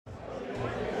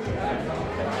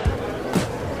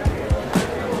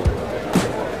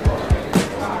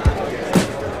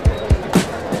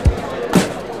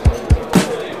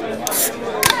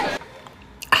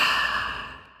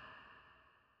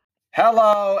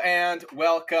Hello and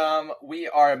welcome. We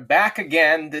are back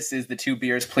again. This is the Two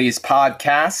Beers Please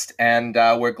podcast, and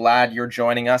we're glad you're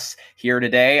joining us here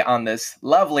today on this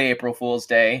lovely April Fool's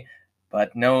Day.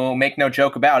 But make no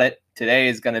joke about it. Today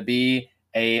is going to be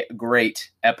a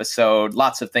great episode.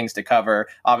 Lots of things to cover.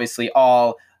 Obviously,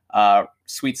 all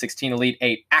Sweet 16 Elite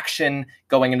 8 action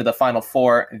going into the Final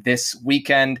Four this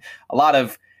weekend. A lot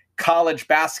of college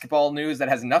basketball news that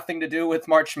has nothing to do with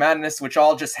March Madness, which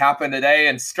all just happened today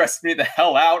and stressed me the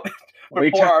hell out. We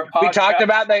talked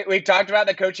about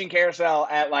the coaching carousel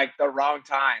at like the wrong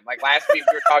time. Like last week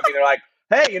we were talking, they're like,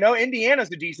 hey,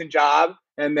 Indiana's a decent job.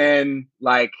 And then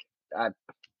now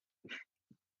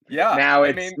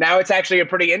it's actually a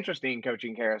pretty interesting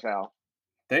coaching carousel.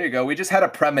 There you go. We just had a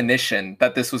premonition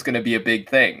that this was going to be a big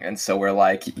thing. And so we're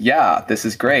like, yeah, this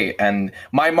is great. And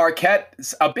my Marquette,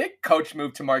 a big coach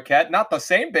moved to Marquette, not the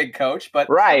same big coach, but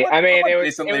right. It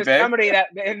was somebody that,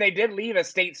 and they did leave a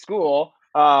state school.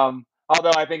 Although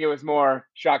I think it was more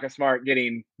Shaka Smart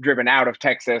getting driven out of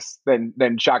Texas than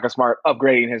Shaka Smart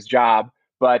upgrading his job.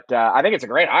 But I think it's a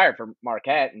great hire for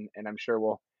Marquette. And I'm sure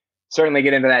we'll certainly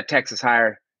get into that Texas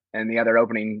hire and the other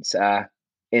openings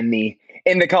in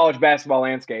the college basketball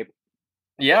landscape.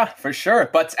 Yeah, for sure.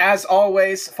 But as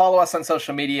always, follow us on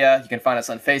social media. You can find us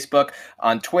on Facebook,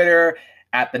 on Twitter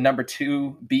at the number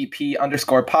 2BP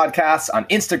 _podcasts, on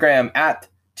Instagram at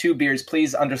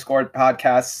 2beersplease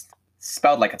 _podcasts,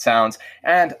 spelled like it sounds.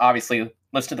 And obviously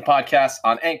listen to the podcast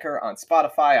on Anchor, on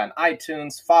Spotify, on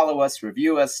iTunes. Follow us,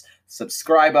 review us,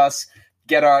 subscribe us.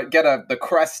 Get the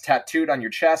crest tattooed on your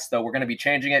chest, though we're going to be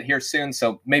changing it here soon,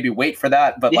 so maybe wait for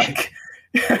that. But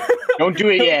don't do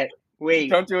it yet. Wait.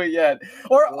 Don't do it yet.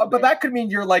 But that could mean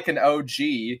you're like an OG.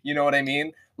 You know what I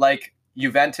mean? Like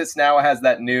Juventus now has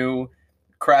that new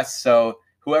crest, so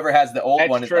whoever has the old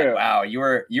one is like, wow, you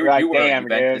were a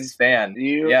Juventus fan.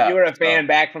 You were a fan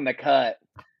back from the cut.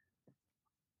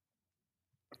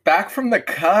 Back from the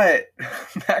cut.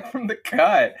 Back from the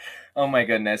cut. Oh my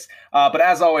goodness. But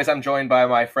as always, I'm joined by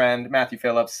my friend Matthew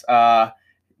Phillips.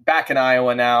 Back in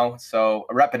Iowa now, so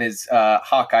repping his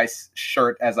Hawkeye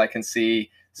shirt, as I can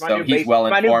see. So he's well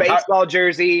informed. My new baseball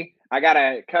jersey. I got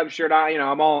a Cubs shirt on.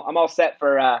 I'm all set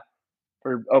for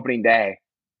opening day.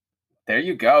 There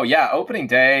you go. Yeah, opening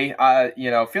day.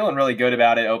 Feeling really good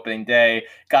about it. Opening day.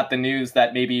 Got the news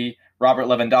that maybe Robert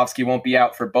Lewandowski won't be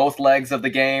out for both legs of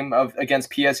the game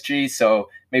against PSG. So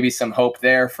maybe some hope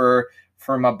there for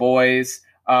my boys.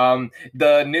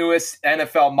 The newest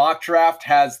NFL mock draft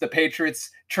has the Patriots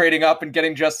trading up and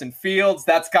getting Justin Fields.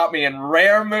 That's got me in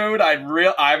rare mood. That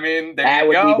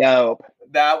would be dope.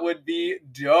 That would be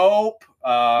dope.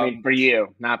 For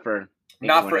you, not for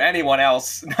anyone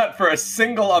else, not for a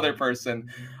single other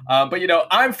person. But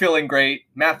I'm feeling great.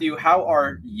 Matthew, how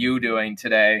are you doing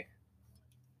today?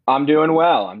 I'm doing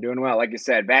well. Like you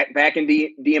said, back in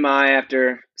DMI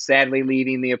after sadly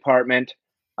leaving the apartment.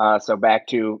 So back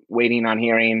to waiting on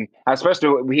hearing. I was supposed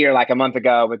to hear like a month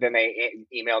ago, but then they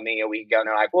emailed me a week ago and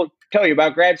they're like, we'll tell you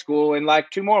about grad school in like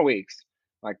 2 more weeks.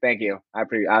 I'm like, thank you. I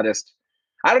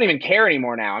don't even care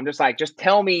anymore now. I'm just like, just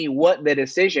tell me what the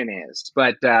decision is.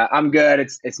 But I'm good.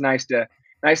 It's nice to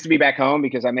be back home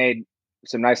because I made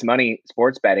some nice money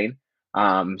sports betting.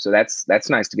 So that's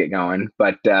nice to get going.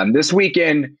 But this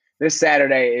weekend, this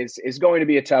Saturday is going to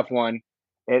be a tough one.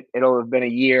 It'll have been a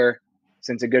year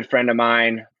since a good friend of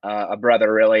mine, a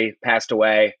brother really, passed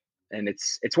away. And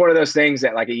it's one of those things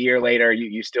that like a year later,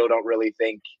 you still don't really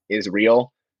think is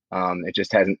real. It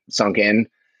just hasn't sunk in.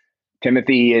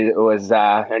 Timothy was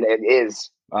and it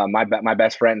is my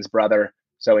best friend's brother.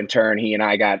 So in turn, he and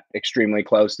I got extremely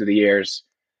close through the years.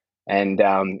 And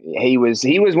he was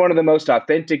one of the most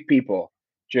authentic people,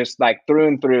 just like through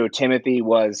and through. Timothy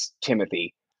was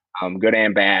Timothy, good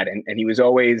and bad. And he was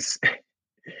always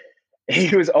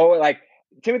like,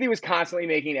 Timothy was constantly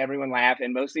making everyone laugh,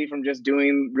 and mostly from just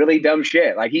doing really dumb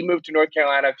shit. Like he moved to North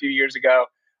Carolina a few years ago.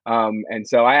 And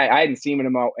so I hadn't seen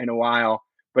him in a while,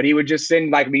 but he would just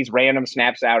send like these random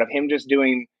snaps out of him just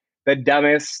doing the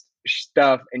dumbest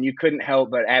stuff. And you couldn't help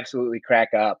but absolutely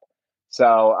crack up.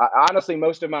 So honestly,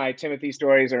 most of my Timothy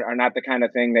stories are not the kind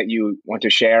of thing that you want to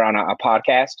share on a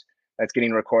podcast that's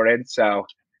getting recorded. So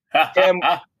Tim,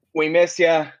 we miss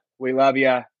you. We love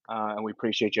you. And we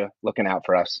appreciate you looking out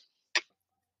for us.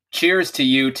 Cheers to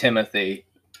you, Timothy.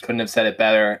 Couldn't have said it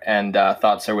better. And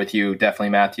thoughts are with you, definitely,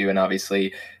 Matthew, and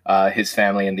obviously his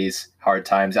family in these hard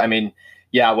times. I mean,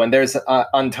 yeah, when there's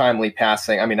untimely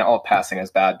passing, I mean, all passing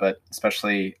is bad, but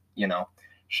especially,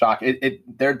 shock.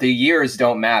 The years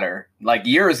don't matter. Like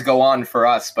years go on for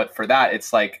us, but for that,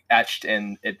 it's like etched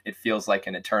in. It feels like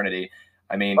an eternity.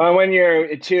 I mean, Well, when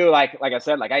you're too, like I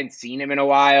said, like I hadn't seen him in a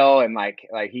while, and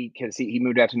because he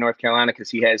moved out to North Carolina because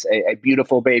he has a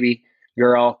beautiful baby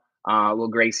girl, little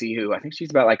Gracie, who I think she's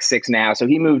about like 6 now. So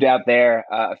he moved out there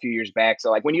a few years back. So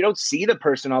like when you don't see the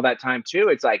person all that time too,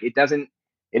 it's like it doesn't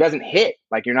hit.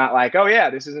 Like you're not like, oh yeah,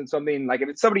 this isn't something like if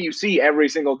it's somebody you see every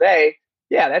single day,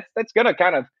 yeah, that's gonna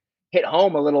kind of hit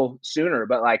home a little sooner.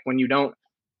 But like when you don't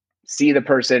see the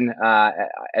person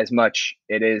as much,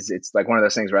 it's like one of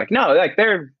those things where like no, like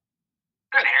they're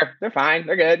there, they're fine,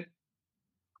 they're good.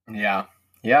 yeah,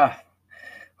 yeah.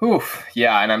 Oof.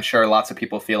 Yeah, and I'm sure lots of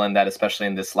people feeling that, especially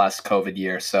in this last COVID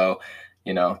year. So,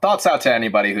 thoughts out to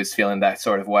anybody who's feeling that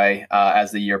sort of way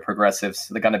as the year progresses.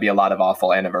 There are going to be a lot of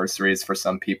awful anniversaries for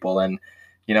some people, and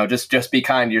just be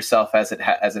kind to yourself as it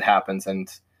happens, and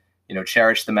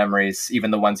cherish the memories,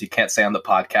 even the ones you can't say on the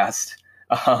podcast.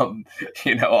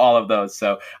 All of those.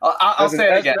 So I'll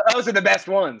say it again. Those are the best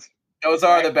ones. Those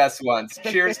are the best ones.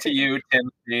 Cheers to you,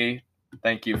 Timothy.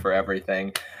 Thank you for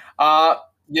everything.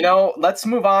 Let's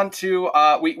move on to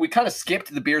we kind of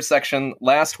skipped the beer section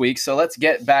last week, so let's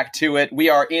get back to it. We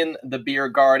are in the beer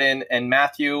garden, and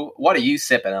Matthew, what are you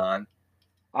sipping on?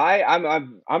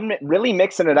 I'm really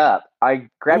mixing it up. I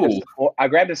grabbed a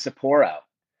Sapporo.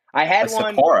 I had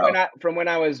one from when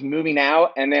I was moving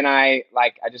out, and then I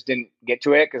just didn't get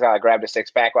to it because I grabbed a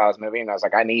 6-pack while I was moving, and I was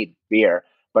like, I need beer,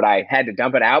 but I had to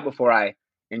dump it out before I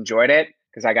enjoyed it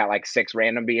because I got like 6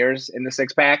 random beers in the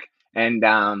 6-pack, and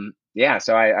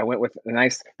so I went with the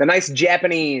nice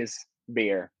Japanese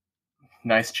beer.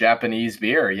 Nice Japanese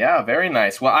beer, yeah, very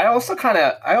nice. Well, I also kind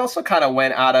of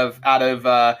went out of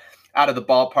the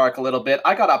ballpark a little bit.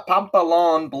 I got a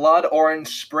Pampalone Blood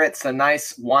Orange Spritz, a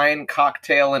nice wine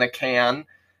cocktail in a can.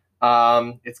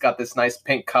 It's got this nice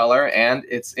pink color, and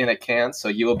it's in a can, so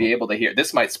you will be able to hear.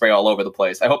 This might spray all over the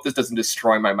place. I hope this doesn't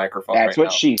destroy my microphone. That's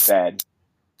what she said.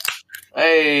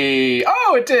 Hey,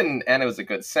 oh, it didn't, and it was a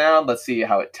good sound. Let's see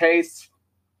how it tastes.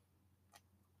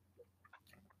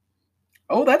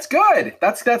 Oh, that's good.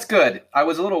 That's good. I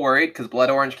was a little worried because blood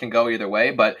orange can go either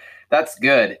way, but that's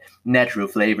good. Natural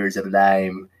flavors of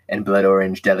lime and blood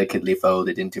orange delicately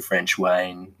folded into French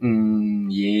wine.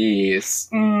 Yes.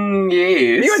 Yes.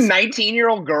 Are you a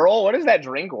 19-year-old girl? What is that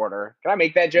drink order? Can I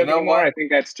make that joke anymore? What? I think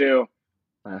that's too.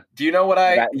 Do you know what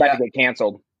about to get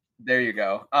canceled? There you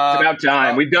go. It's about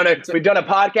time. We've done a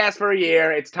podcast for a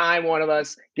year. It's time one of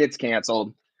us gets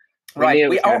canceled. Right.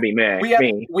 It's gonna be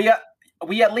me.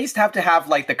 We at least have to have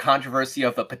like the controversy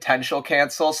of a potential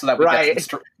cancel so that we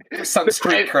get some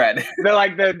street cred. They're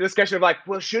like the discussion of like,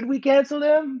 well, should we cancel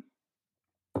them?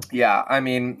 Yeah, I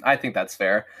mean, I think that's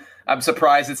fair. I'm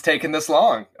surprised it's taken this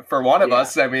long for one of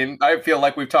us. I mean, I feel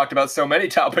like we've talked about so many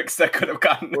topics that could have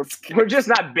gotten this. We're just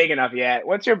not big enough yet.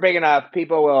 Once you're big enough,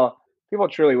 people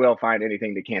truly will find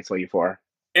anything to cancel you for.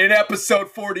 In episode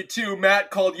 42,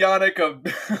 Matt called Yannick a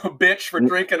bitch for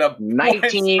drinking a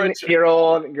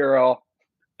 19-year-old girl.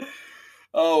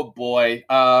 Oh boy!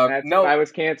 No, I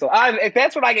was canceled. If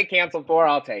that's what I get canceled for,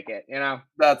 I'll take it.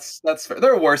 That's fair.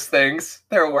 There are worse things.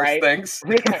 things.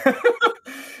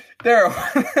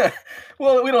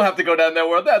 Well, we don't have to go down that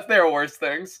road. There are worse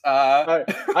things. I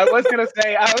was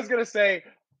gonna say,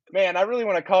 man, I really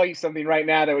want to call you something right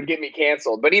now that would get me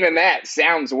canceled. But even that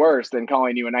sounds worse than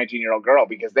calling you a 19-year-old girl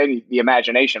because then the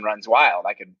imagination runs wild.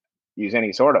 I could use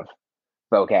any sort of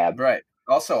vocab. Right.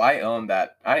 Also, I own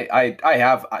that. I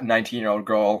have a 19-year-old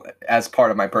girl as part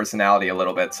of my personality a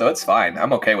little bit, so it's fine.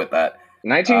 I'm okay with that.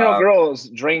 19-year-old girls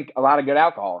drink a lot of good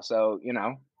alcohol, so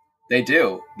they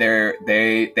do.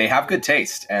 They have good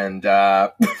taste, and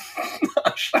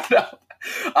shut up.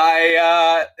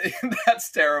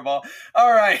 That's terrible.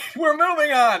 All right, we're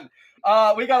moving on.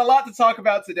 We got a lot to talk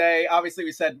about today. Obviously,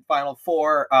 we said Final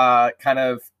Four,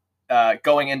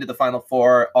 going into the Final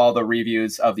Four, all the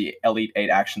reviews of the Elite 8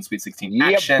 Action Sweet 16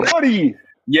 action.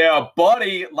 Yeah,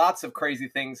 buddy. Lots of crazy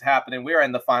things happening. We're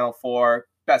in the Final Four,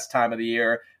 best time of the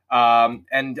year.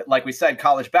 And like we said,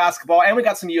 college basketball. And we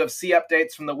got some UFC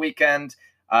updates from the weekend,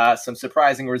 some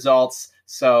surprising results.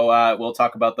 So we'll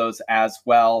talk about those as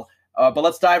well. But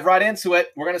let's dive right into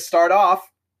it. We're going to start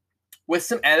off with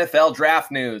some NFL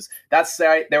draft news. That's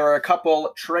right. There were a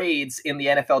couple trades in the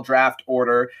NFL draft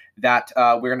order that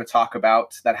we're going to talk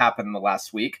about that happened in the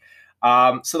last week.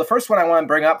 So the first one I want to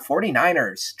bring up,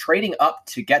 49ers trading up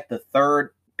to get the third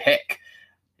pick.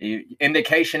 The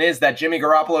indication is that Jimmy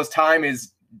Garoppolo's time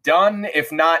is done,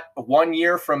 if not 1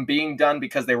 year from being done,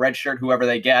 because they redshirt whoever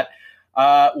they get.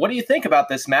 What do you think about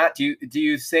this, Matt? Do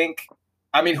you think,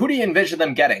 I mean, who do you envision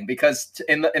them getting? Because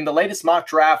in the latest mock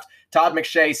draft, Todd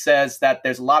McShay says that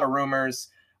there's a lot of rumors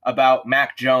about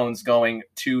Mac Jones going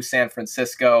to San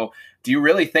Francisco. Do you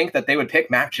really think that they would pick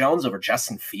Mac Jones over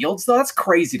Justin Fields, though? That's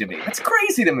crazy to me. That's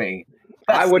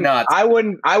I wouldn't. nuts.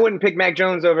 I wouldn't pick Mac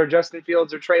Jones over Justin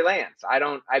Fields or Trey Lance.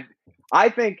 I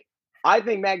think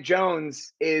Mac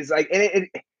Jones is like, and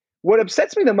what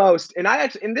upsets me the most, and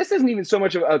this isn't even so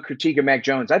much of a critique of Mac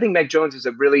Jones. I think Mac Jones is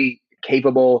a really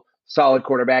capable, solid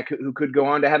quarterback who could go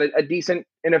on to have a decent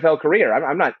NFL career.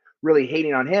 I'm not really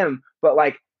hating on him, but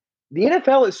like the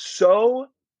NFL is so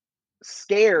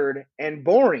scared and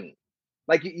boring.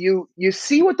 Like you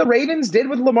see what the Ravens did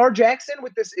with Lamar Jackson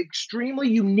with this extremely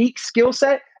unique skill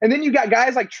set, and then you got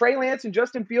guys like Trey Lance and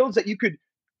Justin Fields that you could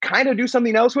kind of do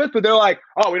something else with, but they're like,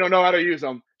 oh, we don't know how to use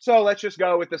them, so let's just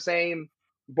go with the same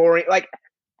boring. Like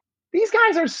these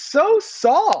guys are so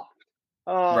soft.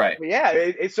 Right. Yeah,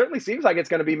 it certainly seems like it's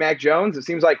going to be Mac Jones. It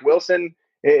seems like Wilson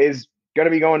is going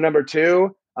to be going number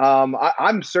 2.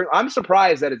 I'm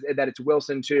surprised that it's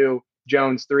Wilson 2,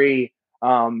 Jones 3.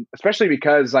 Especially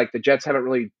because like the Jets haven't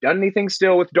really done anything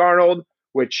still with Darnold,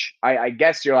 which I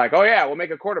guess you're like, oh yeah, we'll make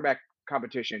a quarterback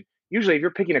competition. Usually if you're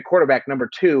picking a quarterback number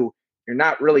 2, you're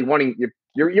not really wanting,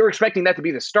 you're expecting that to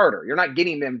be the starter. You're not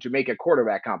getting them to make a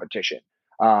quarterback competition,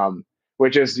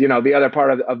 which is, the other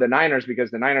part of the Niners, because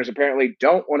the Niners apparently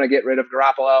don't want to get rid of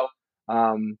Garoppolo.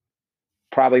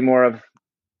 Probably more of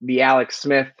the Alex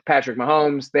Smith, Patrick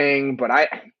Mahomes thing, but I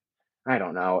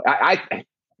don't know.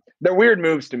 They're weird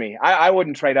moves to me. I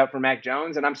wouldn't trade up for Mac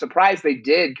Jones, and I'm surprised they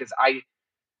did, because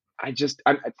I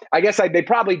guess they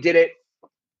probably did it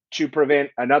to prevent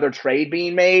another trade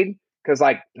being made, because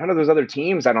like none of those other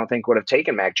teams I don't think would have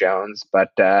taken Mac Jones.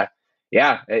 But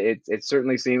yeah, it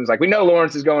certainly seems like we know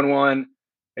Lawrence is going 1.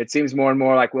 It seems more and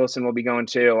more like Wilson will be going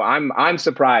 2. I'm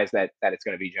surprised that it's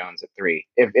going to be Jones at 3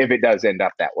 if it does end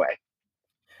up that way.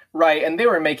 Right, and they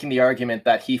were making the argument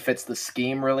that he fits the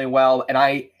scheme really well, and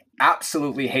I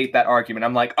absolutely hate that argument.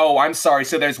 I'm like, oh, I'm sorry.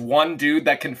 So there's one dude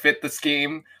that can fit the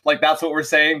scheme? Like, that's what we're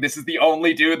saying? This is the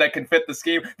only dude that can fit the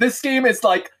scheme? This scheme is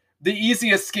like the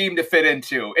easiest scheme to fit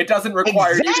into. It doesn't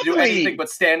require you to do anything but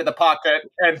stand in the pocket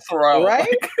and throw. Right?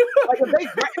 Like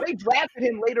if they drafted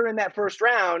him later in that first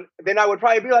round, then I would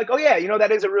probably be like, oh yeah,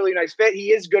 that is a really nice fit.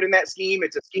 He is good in that scheme.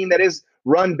 It's a scheme that is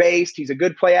run-based. He's a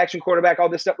good play-action quarterback, all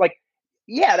this stuff. Like,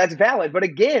 yeah, that's valid. But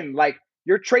again, like,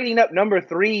 you're trading up number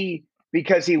 3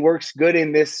 because he works good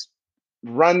in this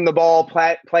run the ball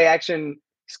play action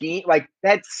scheme. Like,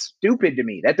 that's stupid to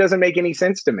me. That doesn't make any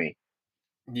sense to me.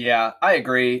 Yeah, I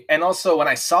agree. And also when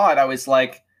I saw it, I was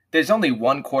like, there's only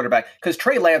one quarterback, because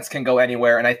Trey Lance can go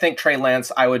anywhere. And I think Trey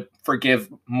Lance, I would forgive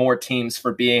more teams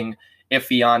for being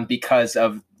iffy on, because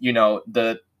of,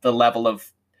 the level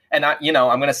of, and I'm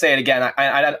going to say it again.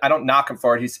 I don't knock him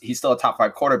for it. He's still a top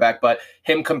 5 quarterback, but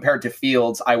him compared to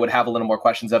Fields, I would have a little more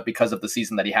questions of, because of the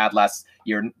season that he had last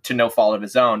year, to no fault of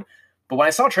his own. But when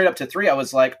I saw trade up to 3, I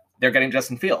was like, they're getting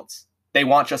Justin Fields. They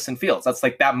want Justin Fields. That's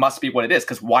like, that must be what it is,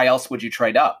 because why else would you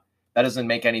trade up? That doesn't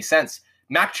make any sense.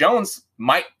 Mac Jones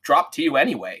might drop to you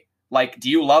anyway. Like, do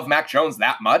you love Mac Jones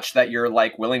that much that you're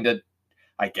like willing to?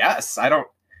 I guess I don't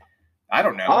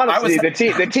know. Honestly, the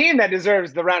team that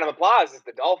deserves the round of applause is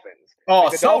the Dolphins. Oh,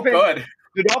 like so good.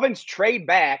 The Dolphins trade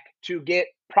back to get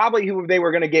probably who they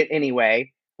were going to get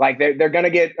anyway. Like they're going to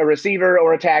get a receiver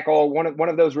or a tackle, one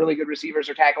of those really good receivers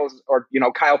or tackles, or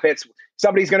Kyle Pitts.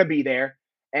 Somebody's going to be there,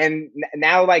 and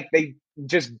now like they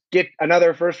just get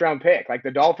another first round pick. Like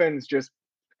the Dolphins just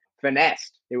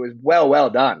finessed. It was well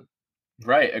done.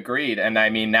 Right, agreed. And I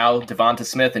mean, now Devonta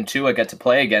Smith and Tua get to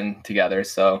play again together,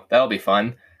 so that'll be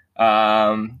fun.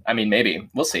 I mean, maybe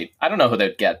we'll see. I don't know who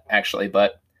they'd get actually,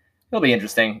 but it'll be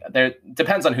interesting. There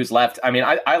depends on who's left. I mean,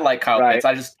 I like Kyle Pitts.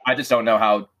 I just don't know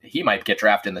how he might get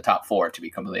drafted in the top 4. To be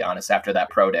completely honest, after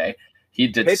that pro day, he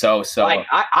did Pitts, so. Like,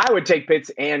 I would take Pitts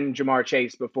and Jamar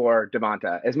Chase before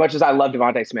Devonta. As much as I love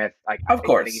Devonta Smith, like of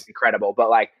course, I think he's incredible.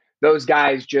 But like those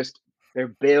guys, just their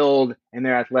build and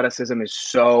their athleticism is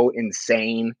so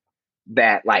insane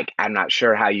that like I'm not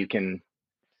sure how you can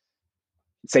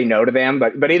say no to them.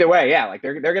 But either way, yeah, like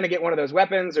they're going to get one of those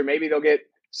weapons, or maybe they'll get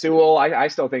Sewell. I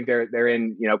still think they're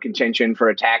in contention for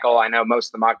a tackle. I know most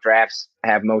of the mock drafts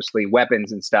have mostly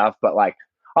weapons and stuff, but like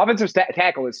offensive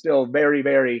tackle is still very,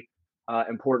 very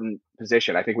important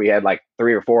position. I think we had like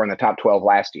 3 or 4 in the top 12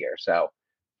 last year. So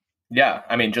yeah,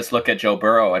 I mean, just look at Joe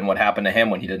Burrow and what happened to him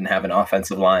when he didn't have an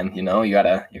offensive line. You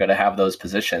gotta have those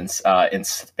positions in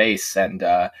space, and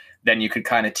then you could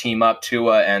kind of team up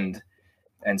Tua and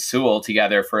Sewell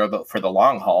together for the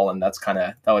long haul, and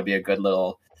that would be a good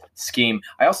little scheme.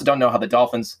 I also don't know how the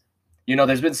Dolphins.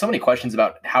 There's been so many questions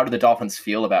about how do the Dolphins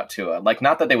feel about Tua. Like,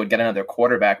 not that they would get another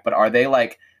quarterback, but are they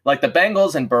like the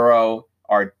Bengals and Burrow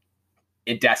are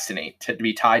in destiny to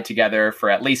be tied together for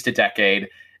at least a decade?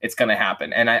 it's going to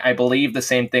happen. And I believe the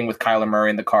same thing with Kyler Murray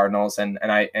and the Cardinals and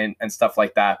stuff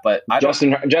like that. But I don't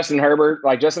Justin Herbert,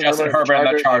 like Justin Herbert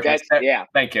And the Chargers. like yeah.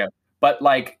 Thank you. But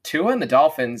like Tua and the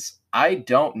Dolphins, I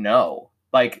don't know.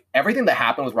 Like everything that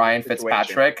happened with Ryan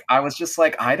Fitzpatrick, I was just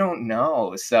like, I don't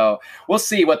know. So we'll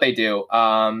see what they do.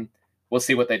 We'll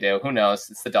see what they do. Who knows?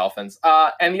 It's the Dolphins.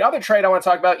 And the other trade I want to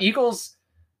talk about, Eagles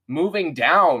moving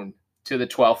down to the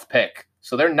 12th pick.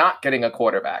 So they're not getting a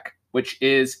quarterback, which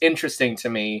is interesting to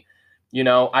me. You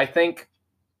know, I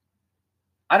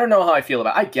don't know how I feel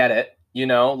about it. I get it. You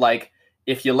know, like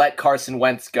if you let Carson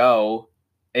Wentz go,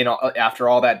 after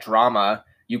all that drama,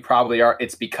 you probably are.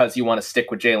 It's because you want to stick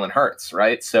with Jalen Hurts,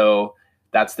 right? So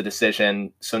that's the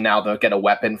decision. So now they'll get a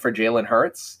weapon for Jalen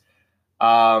Hurts.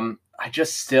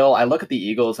 I look at the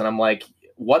Eagles and I'm like,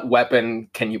 what weapon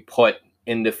can you put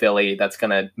into Philly that's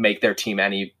going to make their team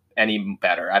any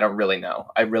better? I don't really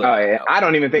know. I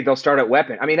don't even think they'll start at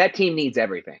weapon. I mean, that team needs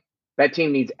everything. That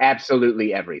team needs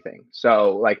absolutely everything.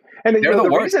 So like, and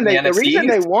the reason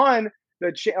they won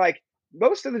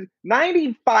most of the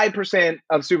 95%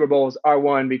 of Super Bowls are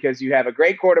won because you have a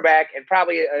great quarterback and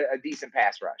probably a decent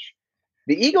pass rush.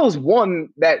 The Eagles won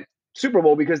that Super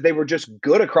Bowl because they were just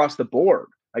good across the board.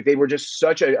 Like they were just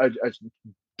such a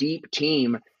deep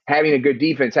team, having a good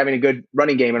defense, having a good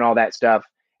running game and all that stuff.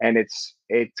 And it's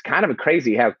kind of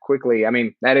crazy how quickly, I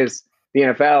mean, that is the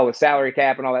NFL with salary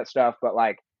cap and all that stuff. But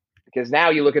like, because now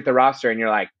you look at the roster and you're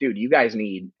like, dude, you guys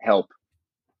need help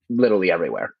literally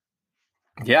everywhere.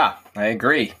 Yeah, I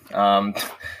agree.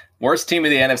 Worst team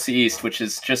of the NFC East, which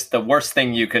is just the worst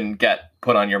thing you can get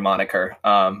put on your moniker.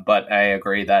 But I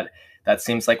agree that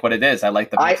seems like what it is. I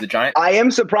like the Giants. I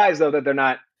am surprised though that they're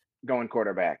not going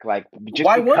quarterback. Like,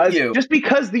 wouldn't you? Just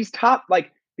because there's 5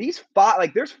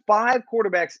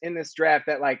 quarterbacks in this draft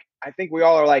that like I think we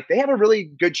all are like they have a really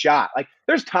good shot. Like,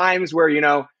 there's times where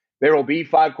there will be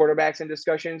 5 quarterbacks in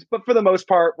discussions, but for the most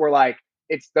part, we're like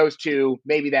it's those 2,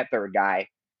 maybe that third guy.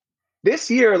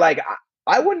 This year, like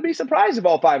I wouldn't be surprised if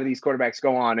all 5 of these quarterbacks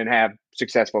go on and have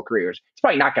successful careers. It's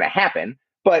probably not going to happen,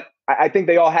 but I think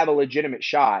they all have a legitimate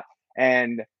shot.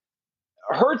 And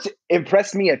Hurts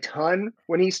impressed me a ton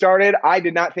when he started. I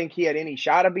did not think he had any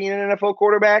shot of being an NFL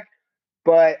quarterback,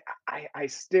 but I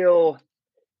still,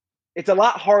 it's a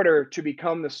lot harder to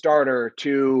become the starter,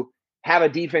 to have a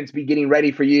defense be getting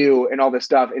ready for you and all this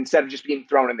stuff instead of just being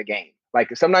thrown in the game.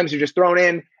 Like sometimes you're just thrown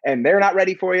in and they're not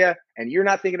ready for you and you're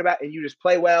not thinking about it and you just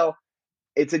play well.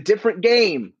 It's a different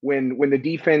game when the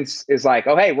defense is like,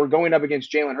 oh, hey, we're going up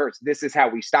against Jalen Hurts. This is how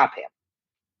we stop him.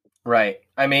 Right.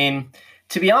 I mean,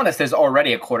 to be honest, there's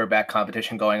already a quarterback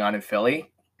competition going on in Philly.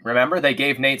 Remember, they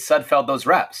gave Nate Sudfeld those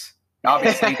reps.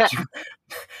 Obviously,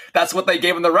 that's what they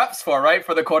gave him the reps for, right?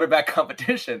 For the quarterback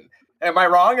competition. Am I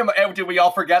wrong? Did we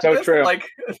all forget this? True. Like,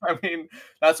 I mean,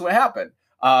 that's what happened.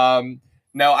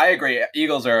 No, I agree.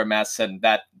 Eagles are a mess, and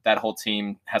that whole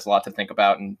team has a lot to think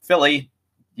about. And Philly,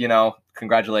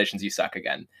 congratulations, you suck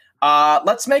again.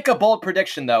 Let's make a bold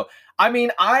prediction, though. I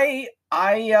mean, I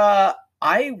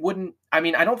wouldn't. I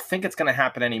mean, I don't think it's going to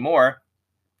happen anymore.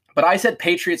 But I said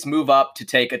Patriots move up to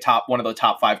take one of the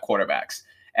top 5 quarterbacks,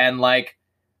 and like,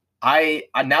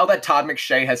 now that Todd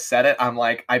McShay has said it, I'm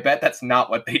like, I bet that's not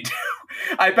what they do.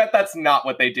 I bet that's not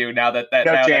what they do now that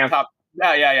top.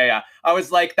 Yeah. I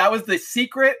was like, that was the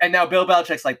secret, and now Bill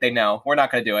Belichick's like, they know we're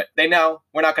not going to do it. They know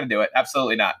we're not going to do it.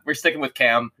 Absolutely not. We're sticking with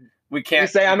Cam. We can't. You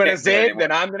say I'm going to zig,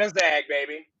 then I'm going to zag,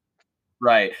 baby.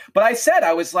 Right. But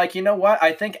I was like, you know what?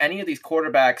 I think any of these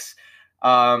quarterbacks,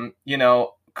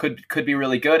 could be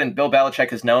really good. And Bill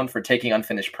Belichick is known for taking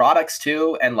unfinished products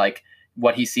too, and like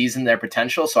what he sees in their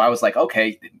potential. So I was like,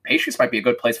 okay, Patriots might be a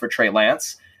good place for Trey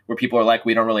Lance, where people are like,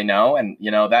 we don't really know. And,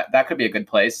 that could be a good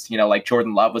place. Like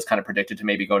Jordan Love was kind of predicted to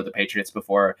maybe go to the Patriots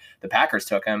before the Packers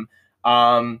took him.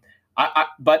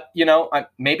 But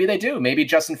maybe they do. Maybe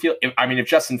Justin Fields. If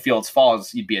Justin Fields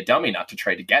falls, you'd be a dummy not to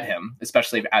try to get him,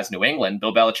 especially as New England.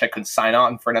 Bill Belichick could sign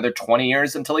on for another 20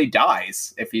 years until he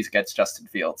dies if he gets Justin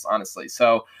Fields, honestly.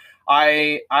 So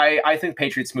I think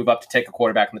Patriots move up to take a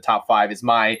quarterback in the top 5 is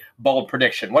my bold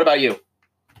prediction. What about you?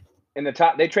 In the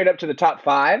top, they trade up to the top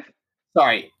 5.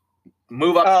 Sorry,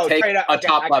 move up to take a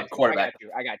top 5 quarterback.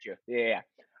 I got you. Yeah.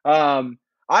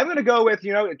 I'm going to go with,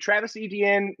 Travis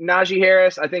Etienne, Najee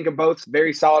Harris. I think are both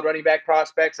very solid running back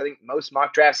prospects. I think most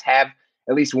mock drafts have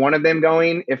at least one of them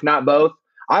going, if not both.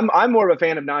 I'm more of a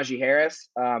fan of Najee Harris.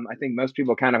 I think most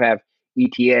people kind of have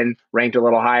Etienne ranked a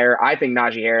little higher. I think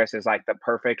Najee Harris is like the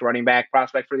perfect running back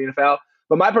prospect for the NFL.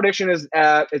 But my prediction is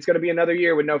it's going to be another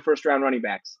year with no first-round running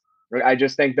backs. I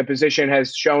just think the position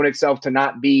has shown itself to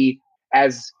not be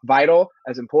as vital,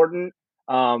 as important.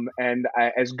 And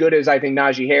as good as I think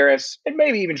Najee Harris and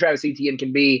maybe even Travis Etienne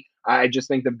can be, I just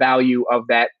think the value of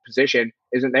that position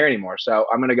isn't there anymore. So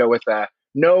I'm going to go with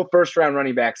no first round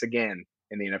running backs again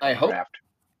in the I NFL hope draft.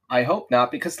 I hope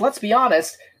not, because let's be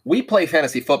honest, we play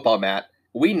fantasy football, Matt.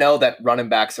 We know that running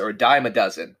backs are a dime a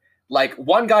dozen. Like,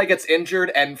 one guy gets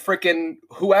injured and freaking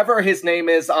whoever his name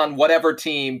is on whatever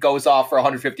team goes off for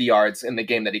 150 yards in the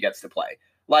game that he gets to play.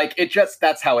 Like,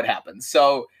 that's how it happens.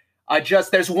 So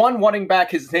there's one running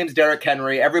back, his name's Derrick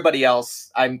Henry. Everybody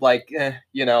else, I'm like,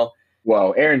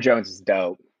 Whoa, Aaron Jones is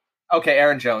dope. Okay,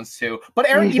 Aaron Jones too. But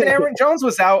even Aaron Jones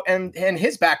was out and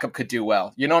his backup could do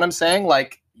well. You know what I'm saying?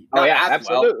 Like, oh not yeah, as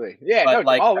absolutely. well, Yeah, but no,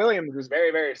 like, Jamal Williams was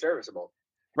very, very serviceable.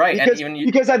 right. And Because even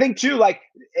because I think too, like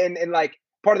and like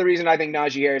part of the reason I think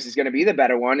Najee Harris is going to be the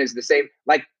better one is the same.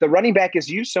 Like the running back is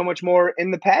used so much more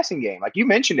in the passing game. Like you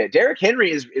mentioned it, Derrick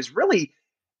Henry is really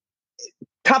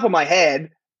top of my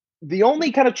head the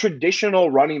only kind of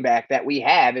traditional running back that we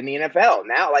have in the NFL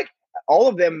now. Like all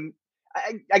of them,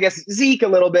 I guess Zeke a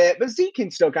little bit, but Zeke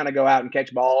can still kind of go out and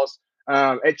catch balls.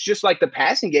 It's just like the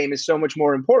passing game is so much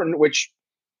more important, which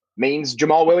means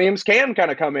Jamal Williams can kind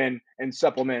of come in and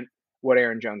supplement what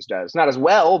Aaron Jones does. Not as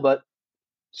well, but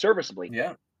serviceably.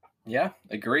 Yeah. Yeah,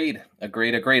 agreed.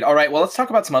 All right, well, let's talk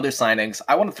about some other signings.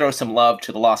 I want to throw some love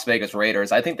to the Las Vegas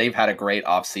Raiders. I think they've had a great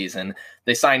offseason.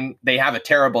 They have a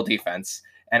terrible defense.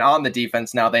 And on the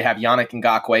defense now, they have Yannick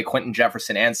Ngakoue, Quentin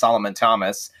Jefferson, and Solomon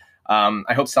Thomas.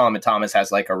 I hope Solomon Thomas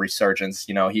has like a resurgence.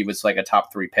 You know, he was like a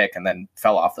top 3 pick and then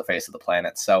fell off the face of the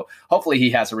planet. So hopefully he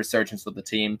has a resurgence with the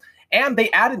team. And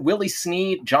they added Willie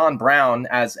Snead, John Brown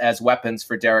as weapons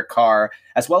for Derek Carr,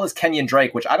 as well as Kenyon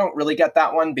Drake, which I don't really get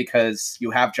that one because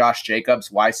you have Josh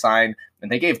Jacobs, why sign? And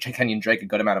they gave Kenyon Drake a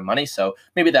good amount of money, so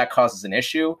maybe that causes an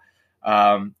issue.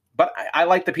 But I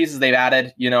like the pieces they've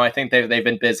added. You know, I think they've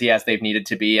been busy as they've needed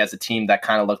to be as a team that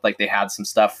kind of looked like they had some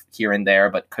stuff here and there,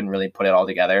 but couldn't really put it all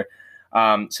together.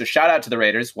 So shout out to the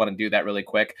Raiders. Want to do that really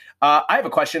quick. I have a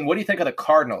question. What do you think of the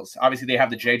Cardinals? Obviously, they have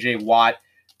the J.J. Watt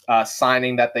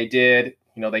signing that they did.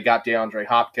 You know, they got DeAndre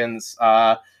Hopkins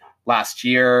last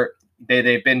year.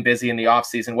 They've been busy in the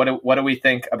offseason. What do we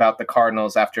think about the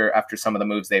Cardinals after some of the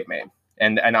moves they've made?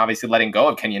 And obviously letting go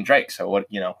of Kenyon Drake. So what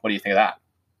do you think of that?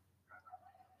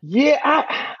 Yeah,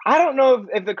 I don't know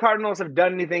if the Cardinals have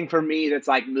done anything for me that's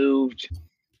like moved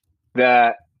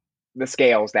the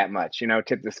scales that much, you know,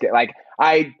 tip the scale. Like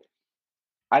I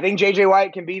think JJ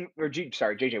Watt can be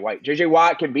JJ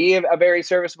Watt can be a very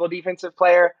serviceable defensive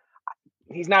player.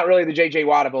 He's not really the JJ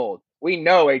Watt of old. We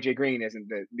know AJ Green isn't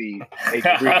the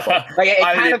AJ Green of old. Like it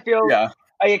kind of feels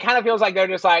it kind of feels like they're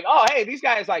just like, oh, hey, these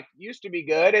guys like used to be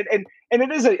good, and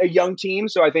it is a young team,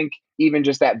 so I think even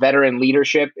just that veteran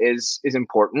leadership is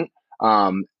important.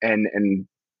 But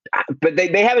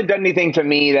they haven't done anything to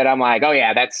me that I'm like, oh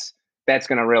yeah, that's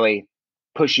going to really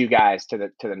push you guys to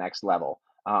the next level.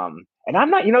 And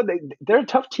I'm not, they're a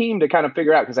tough team to kind of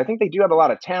figure out because I think they do have a lot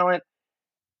of talent.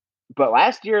 But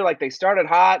last year, like they started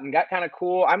hot and got kind of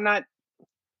cool.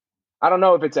 I don't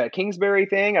know if it's a Kingsbury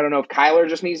thing. I don't know if Kyler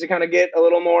just needs to kind of get a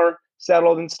little more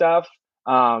settled and stuff.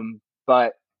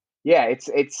 But yeah,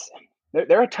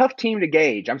 they're a tough team to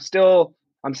gauge. I'm still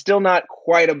not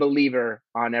quite a believer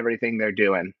on everything they're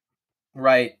doing.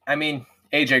 Right. I mean,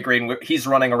 AJ Green, he's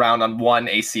running around on one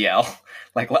ACL.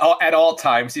 Like at all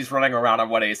times, he's running around on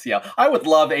one ACL. I would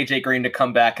love AJ Green to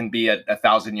come back and be a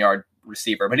 1,000-yard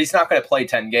receiver, but he's not going to play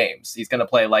 10 games. He's going to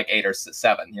play like 8 or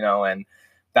 7, and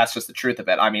that's just the truth of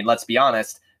it. I mean, let's be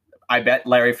honest. I bet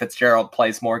Larry Fitzgerald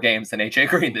plays more games than AJ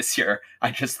Green this year.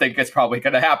 I just think it's probably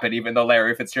going to happen, even though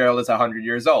Larry Fitzgerald is 100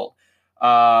 years old.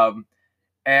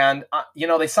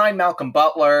 They signed Malcolm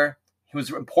Butler, who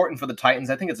was important for the Titans.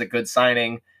 I think it's a good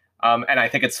signing. And I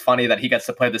think it's funny that he gets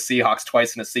to play the Seahawks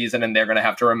twice in a season, and they're going to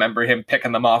have to remember him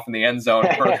picking them off in the end zone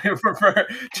for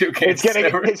 2 games.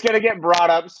 It's gonna get brought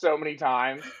up so many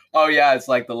times. Oh yeah, it's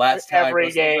like the last time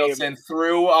Every game. Wilson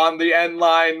threw on the end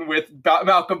line with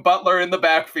Malcolm Butler in the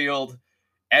backfield,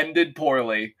 ended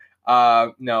poorly.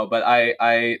 No, but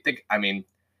I think,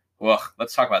 well,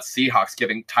 let's talk about Seahawks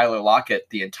giving Tyler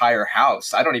Lockett the entire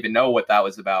house. I don't even know what that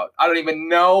was about.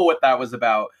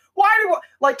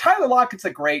 Tyler Lockett's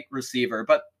a great receiver,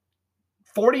 but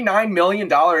 $49 million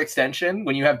extension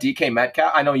when you have DK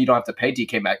Metcalf. I know you don't have to pay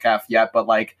DK Metcalf yet, but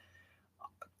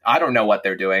I don't know what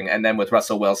they're doing. And then with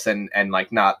Russell Wilson and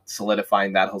not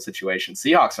solidifying that whole situation,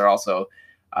 Seahawks are also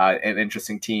an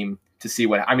interesting team to see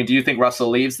what. I mean, do you think Russell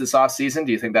leaves this offseason?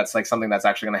 Do you think that's something that's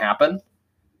actually going to happen?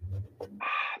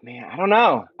 Man, I don't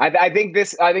know. I think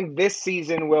this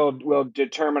season will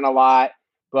determine a lot.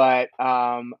 But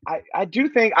I do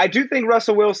think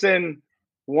Russell Wilson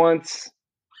wants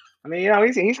I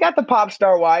mean, he's got the pop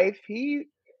star wife. He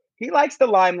likes the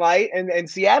limelight, and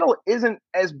Seattle isn't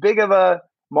as big of a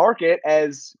market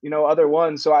as other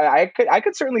ones. So I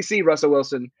could certainly see Russell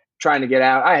Wilson trying to get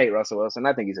out. I hate Russell Wilson.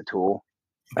 I think he's a tool.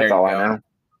 There That's you all I go.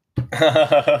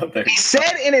 know. There He you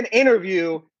said in an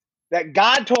interview that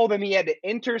God told him he had to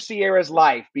enter Sierra's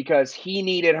life because he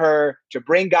needed her to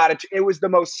bring God. It was the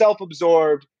most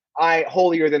self-absorbed,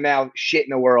 holier than thou shit in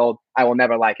the world. I will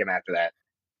never like him after that.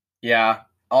 Yeah.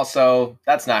 Also,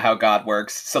 that's not how God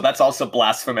works. So that's also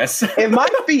blasphemous. If my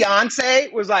fiance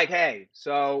was like, hey,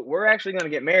 so we're actually going to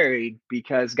get married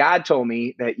because God told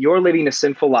me that you're living a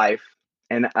sinful life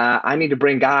and I need to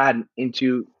bring God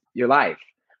into your life,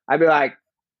 I'd be like,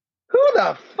 who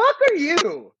the fuck are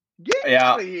you? Get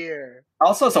Yeah. out of here.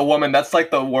 Also, as a woman, that's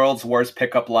like the world's worst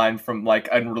pickup line from like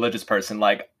a religious person.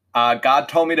 Like, God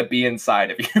told me to be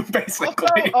inside of you,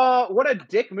 basically. Also, what a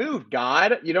dick move,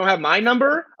 God. You don't have my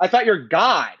number? I thought you're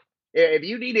God. If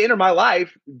you need to enter my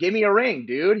life, give me a ring,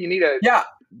 dude. You need to Yeah,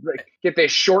 get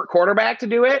this short quarterback to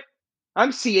do it.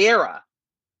 I'm Sierra.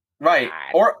 right.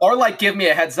 God. Or like give me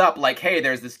a heads up, like, hey,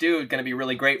 there's this dude gonna be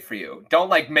really great for you. Don't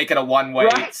like make it a one-way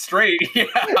Right. street. Yeah.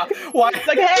 Why? It's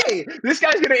like, hey, this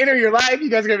guy's gonna enter your life. You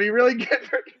guys are gonna be really good.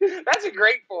 That's a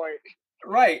great point.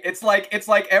 Right. It's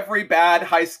like every bad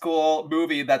high school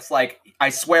movie that's like, I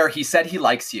swear he said he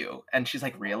likes you. And she's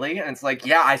like, really? And it's like,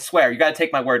 yeah, I swear, you gotta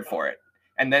take my word for it.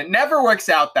 And then it never works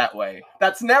out that way.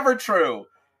 That's never true.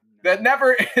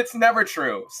 It's never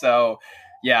true. So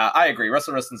yeah, I agree.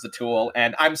 Russell Wilson's a tool,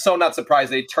 and I'm so not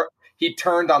surprised he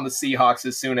turned on the Seahawks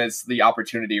as soon as the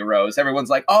opportunity arose. Everyone's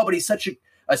like, oh, but he's such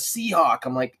a Seahawk.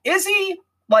 I'm like, is he?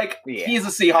 Like, Yeah, he's a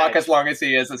Seahawk as long as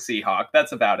he is a Seahawk.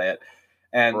 That's about it.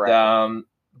 And right.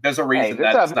 there's a reason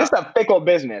It's a fickle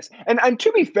business. And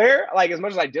to be fair, like as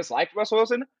much as I disliked Russell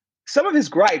Wilson, some of his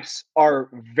gripes are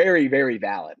very, very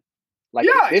valid. Like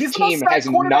he's the most stacked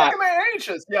quarterback in the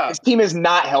ages. Yeah, his team has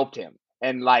not helped him,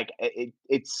 and like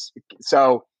it's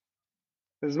so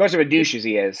as much of a douche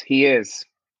as he is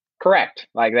correct.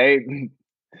 Like they've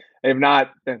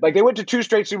not like they went to 2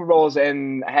 straight Super Bowls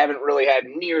and haven't really had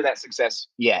near that success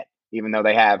yet, even though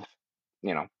they have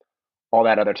all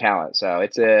that other talent. So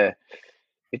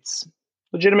it's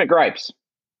legitimate gripes.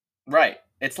 right.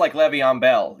 It's like Le'Veon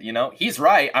Bell. He's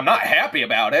right. I'm not happy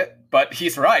about it, but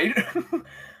he's right.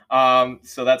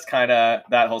 So that's kind of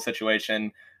that whole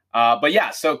situation. But yeah,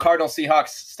 so Cardinal Seahawks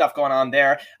stuff going on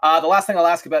there. The last thing I'll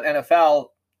ask about NFL,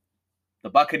 the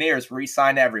Buccaneers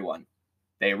re-sign everyone.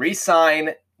 They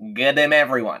re-sign, get them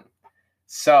everyone.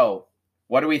 So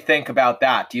what do we think about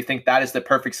that? Do you think that is the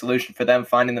perfect solution for them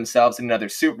finding themselves in another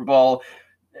Super Bowl?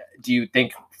 Do you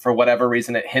think for whatever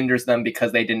reason it hinders them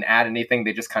because they didn't add anything?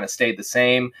 They just kind of stayed the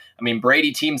same. I mean,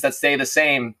 Brady teams that stay the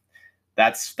same,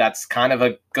 that's kind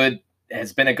of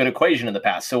has been a good equation in the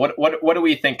past. So what are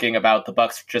we thinking about the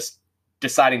Bucs just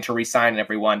deciding to re-sign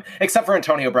everyone except for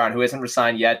Antonio Brown, who isn't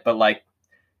re-signed yet, but like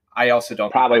I also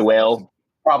don't probably will,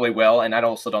 and I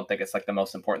also don't think it's like the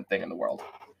most important thing in the world.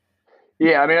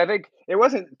 Yeah, I mean, I think it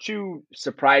wasn't too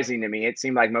surprising to me. It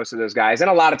seemed like most of those guys, and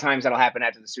a lot of times that'll happen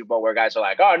after the Super Bowl where guys are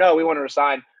like, "Oh no, we want to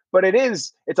resign." But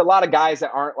it's a lot of guys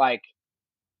that aren't like.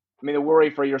 I mean, the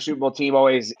worry for your Super Bowl team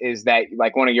always is that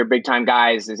like one of your big time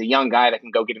guys is a young guy that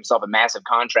can go get himself a massive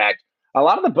contract. A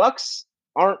lot of the Bucs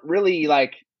aren't really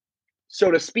like,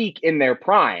 so to speak, in their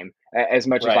prime as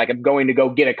much as like I'm going to go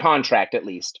get a contract at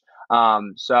least.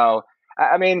 So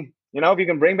I mean, if you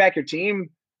can bring back your team,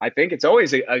 I think it's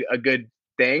always a good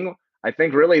thing. I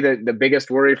think really the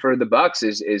biggest worry for the Bucs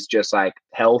is just like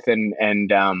health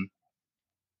and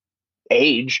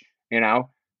age,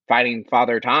 fighting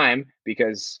Father Time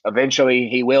because eventually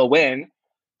he will win.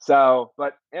 So,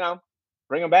 but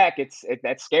bring him back.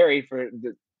 That's scary for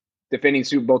the defending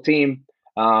Super Bowl team.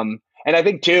 And I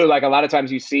think too, like a lot of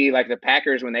times you see like the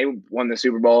Packers when they won the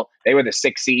Super Bowl, they were the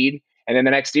 6th seed, and then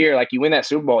the next year, like you win that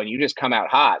Super Bowl and you just come out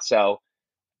hot. So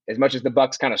as much as the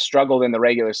Bucs kind of struggled in the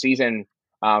regular season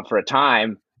for a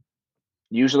time,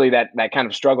 usually that kind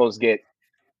of struggles get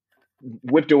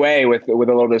whipped away with a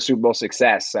little bit of Super Bowl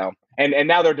success. So and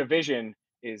now their division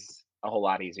is a whole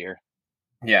lot easier.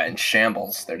 Yeah, in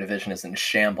shambles. Their division is in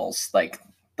shambles. Like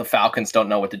the Falcons don't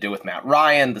know what to do with Matt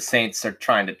Ryan. The Saints are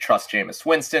trying to trust Jameis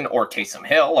Winston or Taysom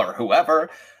Hill or whoever.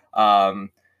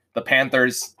 The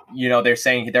Panthers, they're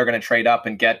saying they're going to trade up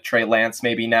and get Trey Lance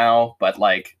maybe now, but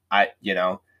like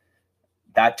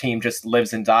that team just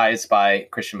lives and dies by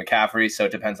Christian McCaffrey, so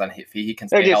it depends on if he can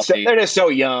stay healthy. They're just so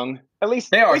young. At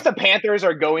least the Panthers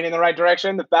are going in the right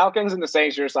direction. The Falcons and the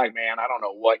Saints are just like, man, I don't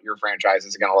know what your franchise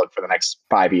is going to look for the next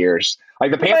 5 years.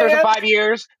 Like the Panthers in 5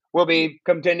 years will be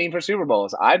contending for Super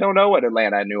Bowls. I don't know what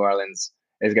Atlanta and New Orleans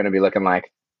is going to be looking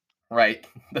like. Right.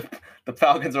 The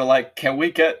Falcons are like, can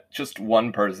we get just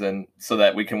one person so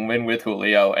that we can win with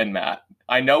Julio and Matt?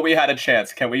 I know we had a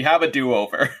chance. Can we have a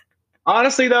do-over?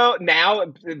 Honestly, though, now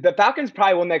the Falcons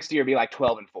probably will next year be like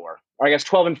 12-4, or I guess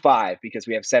 12-5 because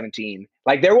we have 17.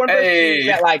 Like they're one of those teams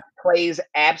that like plays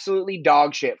absolutely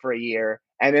dog shit for a year,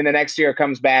 and then the next year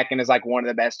comes back and is like one of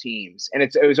the best teams. And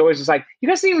it was always just like, you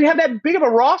guys didn't even have that big of a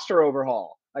roster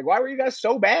overhaul. Like, why were you guys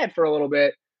so bad for a little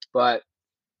bit? But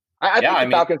I think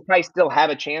the Falcons probably still have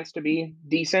a chance to be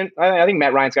decent. I think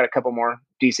Matt Ryan's got a couple more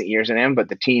decent years in him, but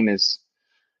the team is,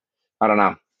 I don't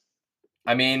know.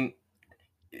 I mean,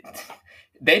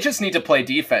 they just need to play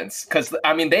defense because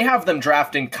they have them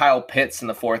drafting Kyle Pitts in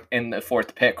the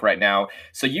fourth pick right now.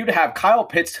 So you'd have Kyle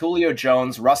Pitts, Julio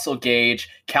Jones, Russell Gage,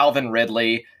 Calvin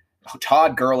Ridley,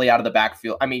 Todd Gurley out of the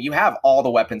backfield. I mean, you have all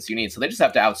the weapons you need, so they just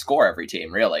have to outscore every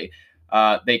team. Really,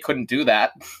 they couldn't do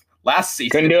that last season.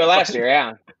 Couldn't do it last year,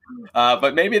 yeah.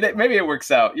 But maybe it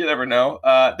works out. You never know.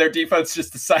 Their defense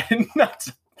just decided not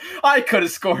to. I could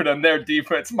have scored on their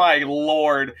defense. My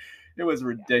Lord, it was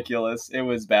ridiculous. It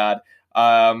was bad.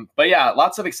 But yeah,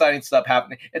 lots of exciting stuff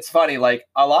happening. It's funny, like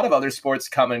a lot of other sports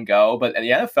come and go, but the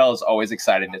NFL is always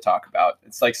exciting to talk about.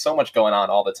 It's like so much going on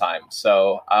all the time.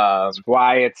 So that's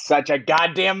why it's such a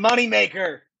goddamn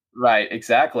moneymaker. Right,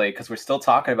 exactly, because we're still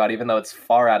talking about it, even though it's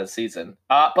far out of season.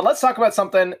 But let's talk about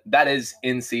something that is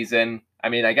in season. I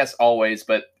mean, I guess always,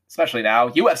 but especially now.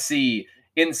 UFC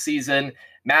in season.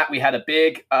 Matt, we had a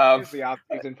big off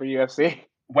season for UFC.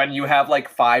 When you have like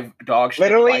 5 dog shit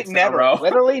literally never.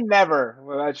 Literally never.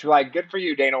 Well, that's like good for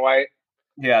you, Dana White.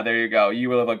 Yeah, there you go. You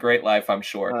will have a great life, I'm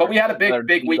sure. But we had a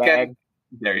big weekend. Bag.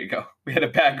 There you go. We had a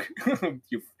bag.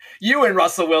 you and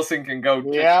Russell Wilson can go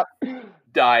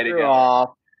die together.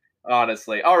 Aww.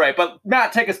 Honestly. All right, but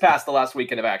Matt, take us past the last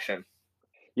weekend of action.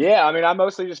 Yeah, I mean, I'm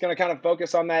mostly just going to kind of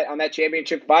focus on that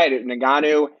championship fight at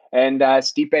Ngannou and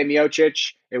Stipe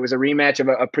Miocic. It was a rematch of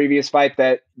a previous fight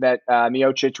that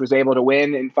Miocic was able to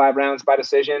win in 5 rounds by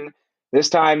decision. This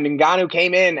time, Ngannou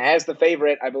came in as the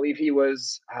favorite. I believe he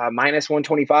was minus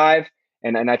 125,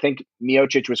 and I think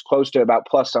Miocic was close to about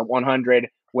plus 100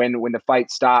 when the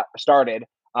fight started.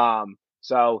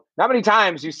 So not many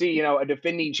times you see, a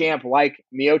defending champ like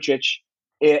Miocic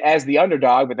as the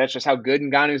underdog, but that's just how good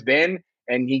Ngannou's been.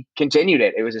 And he continued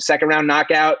it. It was a 2nd round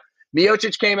knockout.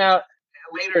 Miocic came out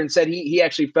later and said he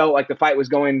actually felt like the fight was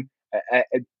going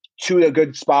to a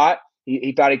good spot.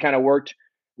 He thought he kind of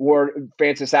wore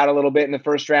Francis out a little bit in the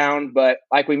 1st round. But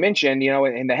like we mentioned,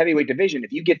 in the heavyweight division,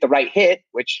 if you get the right hit,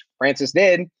 which Francis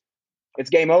did, it's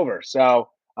game over. So,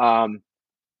 and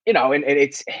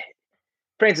it's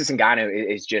Francis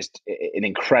Ngannou is just an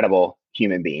incredible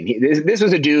human being. This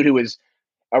was a dude who was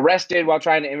arrested while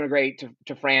trying to immigrate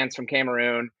to France from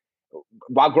Cameroon.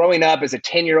 While growing up as a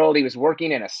 10-year-old, he was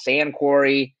working in a sand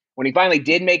quarry. When he finally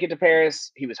did make it to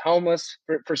Paris, he was homeless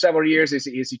for several years as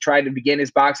he tried to begin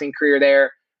his boxing career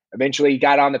there. Eventually, he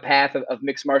got on the path of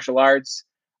mixed martial arts.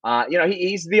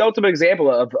 He's the ultimate example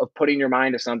of putting your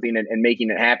mind to something and making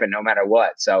it happen no matter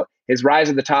what. So his rise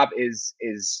at the top is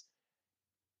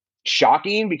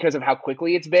shocking because of how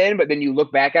quickly it's been. But then you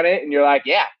look back at it and you're like,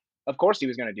 yeah, of course he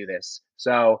was going to do this.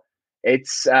 So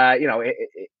it's,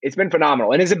 it's been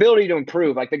phenomenal. And his ability to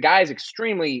improve, like the guy's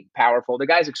extremely powerful. The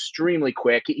guy's extremely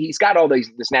quick. He's got all this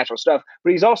natural stuff,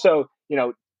 but he's also,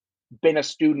 been a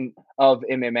student of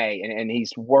MMA and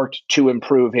he's worked to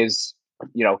improve his,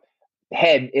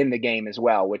 head in the game as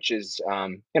well, which is,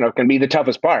 can be the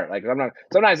toughest part. Like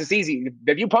sometimes it's easy.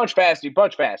 If you punch fast, you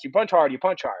punch fast. You punch hard, you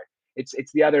punch hard.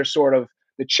 It's the other sort of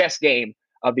the chess game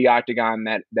of the octagon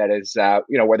that is,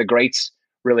 where the greats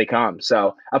really come.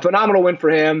 So a phenomenal win for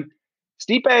him.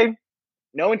 Stipe,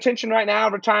 no intention right now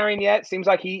of retiring yet. Seems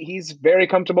like he's very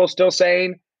comfortable still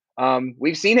saying,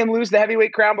 we've seen him lose the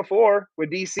heavyweight crown before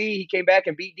with DC. He came back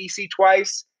and beat DC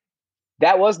twice.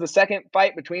 That was the 2nd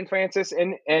fight between Francis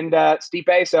and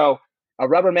Stipe. So a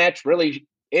rubber match really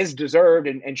is deserved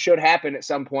and should happen at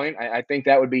some point. I think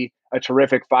that would be a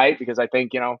terrific fight because I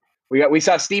think, we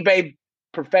saw Stipe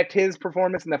perfect his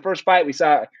performance in the 1st fight. We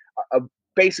saw a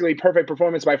basically perfect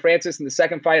performance by Francis in the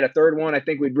 2nd fight, a 3rd one. I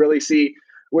think we'd really see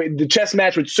the chess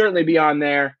match would certainly be on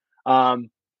there.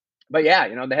 But yeah,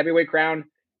 the heavyweight crown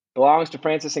belongs to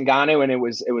Francis Ngannou, and it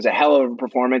was a hell of a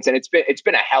performance, and it's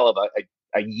been a hell of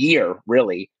a year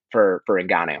really for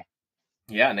Ngannou.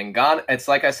 Yeah, and Ngannou, it's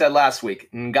like I said last week,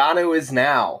 Ngannou is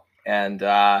now, and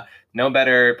no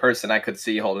better person I could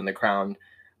see holding the crown.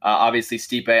 Obviously,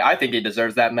 Stipe, I think he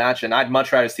deserves that match, and I'd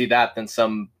much rather see that than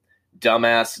some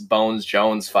dumbass Bones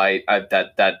Jones fight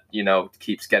that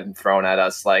keeps getting thrown at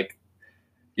us. Like,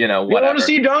 whatever. You want to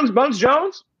see Bones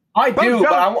Jones? I do,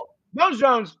 but Bones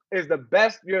Jones is the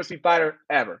best UFC fighter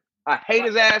ever. I hate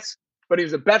his ass, but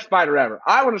he's the best fighter ever.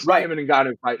 I want to see him in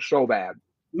Ngannou fight so bad.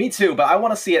 Me too, but I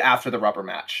want to see it after the rubber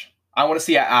match. I want to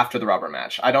see it after the rubber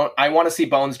match. I want to see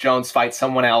Bones Jones fight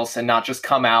someone else and not just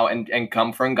come out and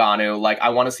come for Ngannou. Like, I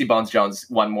want to see Bones Jones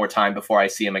one more time before I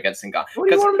see him against Ngannou. Who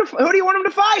do you want him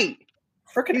to fight?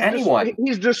 Freaking anyone.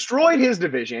 He's destroyed his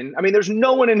division. I mean, there's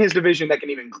no one in his division that can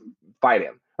even fight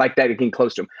him, like that can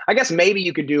close to him. I guess maybe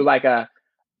you could do like a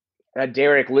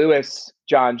Derek Lewis,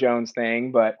 John Jones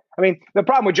thing. But I mean, the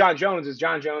problem with John Jones is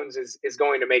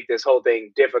going to make this whole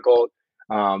thing difficult.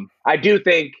 I do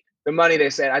think the money they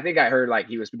said, I think I heard like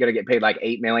he was going to get paid like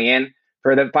 $8 million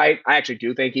for the fight. I actually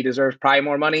do think he deserves probably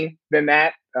more money than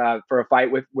that for a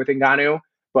fight with Ngannou.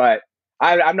 But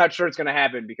I'm not sure it's going to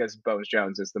happen because Bones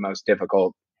Jones is the most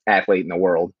difficult athlete in the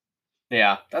world.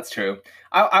 Yeah, that's true.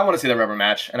 I want to see the rubber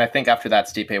match, and I think after that,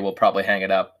 Stipe will probably hang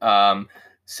it up.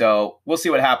 So we'll see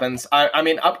what happens. I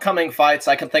mean, upcoming fights,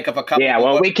 I can think of a couple. Yeah,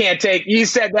 well, we can't take. You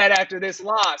said that after this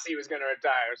loss, he was going to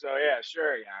retire. So yeah,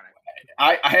 sure,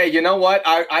 Yannick. Hey, you know what?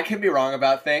 I can be wrong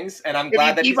about things, and I'm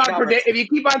glad that if you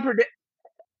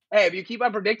keep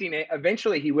on predicting it,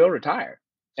 eventually he will retire.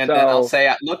 And then I'll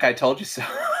say, "Look, I told you so."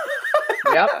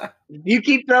 Yep. You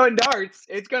keep throwing darts,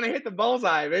 it's going to hit the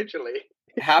bullseye eventually.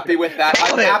 Happy with that.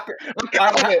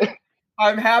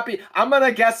 I'm happy. I'm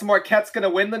gonna guess Marquette's gonna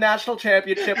win the national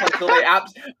championship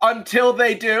until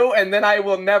they do, and then I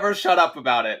will never shut up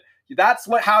about it. That's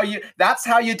how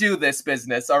you do this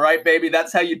business, all right, baby.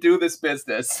 That's how you do this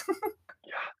business.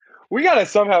 We gotta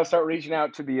somehow start reaching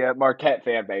out to the Marquette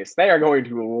fan base. They are going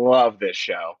to love this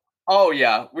show. Oh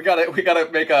yeah, we gotta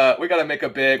make a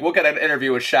big. We'll get an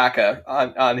interview with Shaka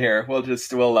on here. We'll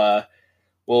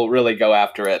really go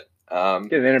after it. Get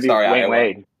an interview with Dwayne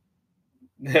Wade.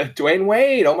 Dwayne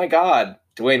Wade, oh my God,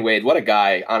 Dwayne Wade, what a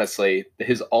guy! Honestly,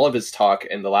 all of his talk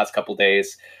in the last couple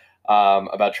days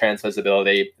about trans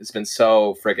visibility has been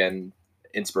so friggin'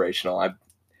 inspirational.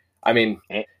 I mean,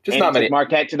 just not many.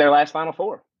 Marquette to their last Final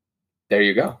Four. There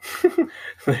you go.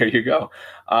 There you go.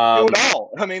 I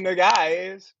mean, the guy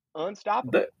is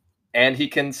unstoppable, and he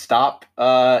can stop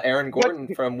Aaron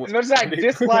Gordon from. As much as I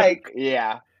dislike,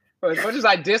 as much as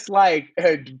I dislike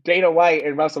Dana White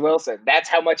and Russell Wilson, that's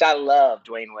how much I love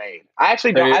Dwayne Wade. I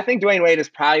think Dwayne Wade is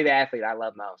probably the athlete I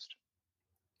love most.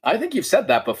 I think you've said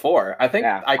that before. I think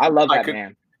I love that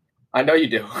man. I know you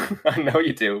do. I know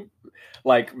you do.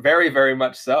 Like very, very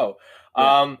much so.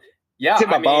 It's in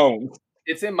my bones.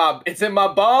 It's in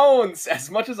my bones. As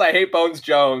much as I hate Bones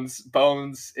Jones,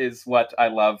 Bones is what I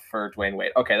love for Dwayne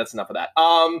Wade. Okay, that's enough of that.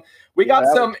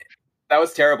 That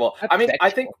was terrible. I mean, sexual. I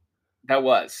think that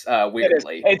was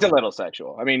weirdly. It's a little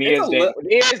sexual. I mean, he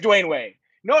is Dwayne Wade.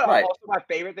 You know what? Right. Also, my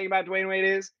favorite thing about Dwayne Wade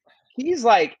is he's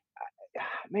like,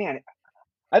 man,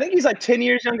 I think he's like 10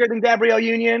 years younger than Gabrielle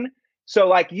Union. So,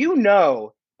 like,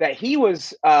 that he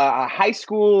was a high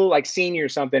school like senior or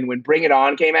something when Bring It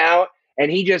On came out,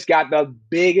 and he just got the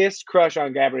biggest crush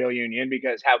on Gabrielle Union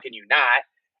because how can you not?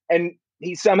 And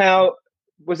he somehow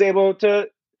was able to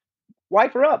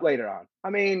wipe her up later on. I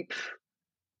mean,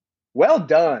 well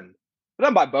done.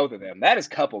 Done by both of them. That is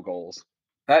couple goals.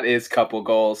 That is couple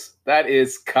goals. I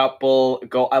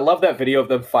love that video of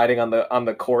them fighting on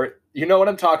the court. You know what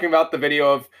I'm talking about? The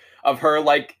video of her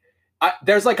like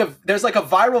there's like a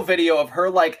viral video of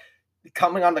her like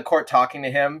coming on the court talking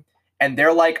to him, and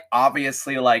they're like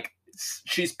obviously like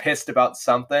she's pissed about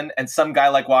something, and some guy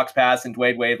like walks past and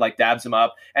Dwayne Wade like dabs him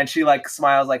up, and she like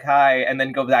smiles like hi, and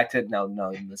then goes back to no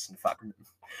listen fucking.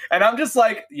 And I'm just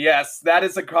like, yes, that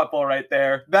is a couple right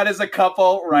there. That is a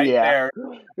couple right there.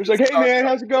 It's like, hey man,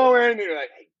 how's it going? And you're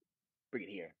like, hey, bring it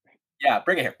here. Yeah,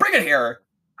 bring it here. Bring it here.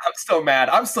 I'm still mad.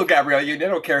 I'm still Gabrielle Union.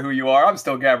 I don't care who you are. I'm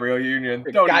still Gabrielle Union.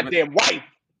 Goddamn wife.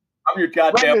 I'm your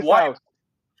goddamn wife.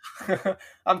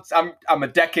 I'm a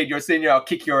decade your senior. I'll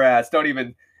kick your ass. Don't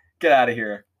even get out of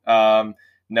here. No,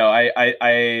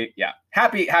 I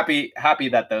happy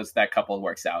that couple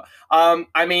works out.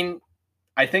 I mean,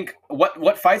 I think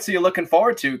what fights are you looking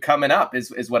forward to coming up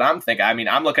is what I'm thinking. I mean,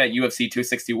 I'm looking at UFC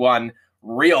 261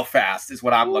 real fast is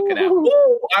what I'm looking at.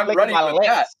 Ooh, I'm ready for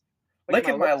that.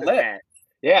 Licking my lip.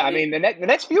 Yeah, I mean the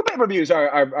next few pay-per-views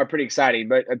are pretty exciting,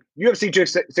 but UFC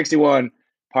 261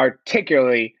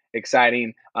 particularly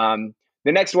exciting. The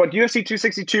next one, UFC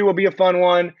 262, will be a fun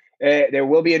one. There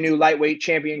will be a new lightweight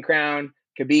champion crown.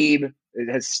 Khabib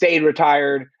has stayed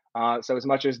retired, so as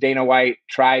much as Dana White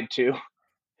tried to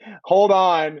hold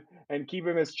on and keep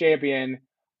him as champion,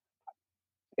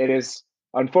 it is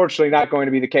unfortunately not going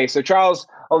to be the case. So Charles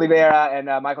Oliveira and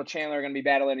Michael Chandler are going to be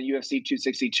battling in UFC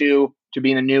 262 to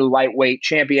be the new lightweight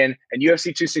champion. And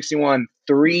UFC 261,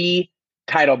 3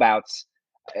 title bouts.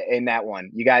 in that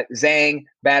one. You got Zhang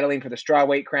battling for the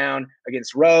strawweight crown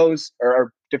against Rose,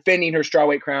 or defending her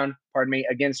strawweight crown,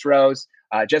 against Rose.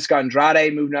 Jessica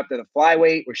Andrade moving up to the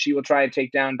flyweight, where she will try and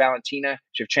take down Valentina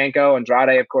Shevchenko.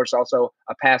 Andrade, of course, also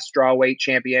a past strawweight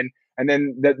champion. And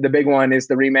then the big one is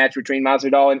the rematch between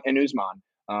Masvidal and Usman.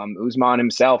 Usman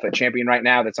himself, a champion right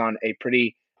now that's on a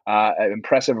pretty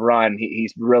impressive run.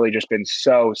 He's really just been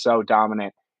so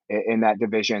dominant in that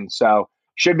division. So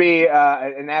should be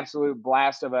an absolute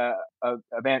blast of a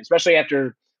event, especially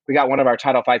after we got one of our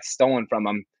title fights stolen from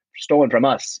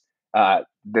us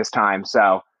this time.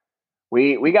 So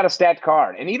we got a stacked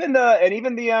card, and even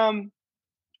the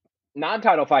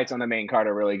non-title fights on the main card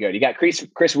are really good. You got Chris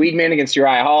Weidman against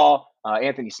Uriah Hall.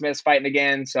 Anthony Smith's fighting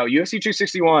again. So UFC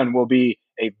 261 will be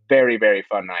a very, very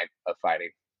fun night of fighting.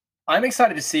 I'm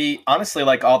excited to see, honestly,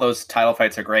 like all those title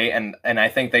fights are great. And I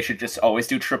think they should just always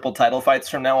do triple title fights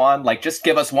from now on. Like just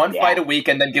give us one fight a week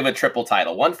and then give a triple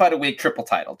title. One fight a week, triple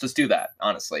title. Just do that,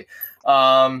 honestly.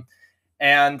 But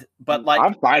like,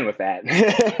 I'm fine with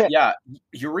that. Yeah.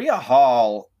 Uriah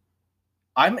Hall,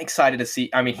 I'm excited to see.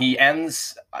 I mean, he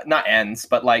not ends,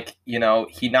 but like,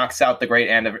 he knocks out the great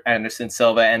Anderson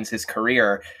Silva, ends his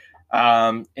career.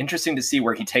 Interesting to see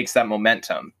where he takes that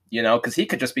momentum, because he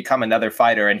could just become another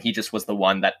fighter, and he just was the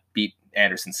one that beat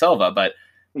Anderson Silva. But,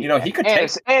 he could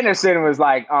Anderson was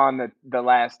like on the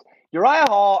last. Uriah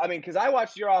Hall, I mean, because I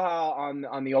watched Uriah Hall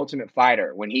on The Ultimate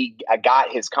Fighter when he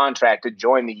got his contract to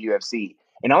join the UFC.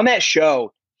 And on that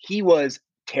show, he was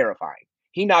terrifying.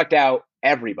 He knocked out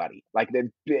everybody. Like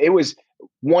it was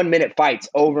 1 minute fights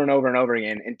over and over and over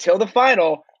again until the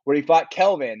final where he fought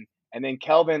Kelvin. And then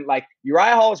Kelvin, like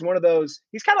Uriah Hall is one of those,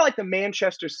 he's kind of like the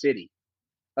Manchester City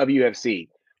of UFC,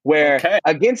 where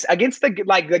against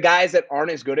the guys that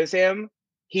aren't as good as him,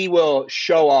 he will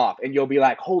show off and you'll be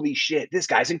like, holy shit, this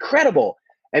guy's incredible.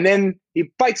 And then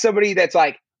he fights somebody that's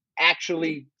like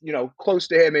actually, close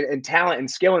to him in talent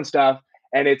and skill and stuff.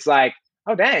 And it's like,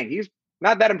 oh dang, he's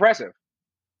not that impressive.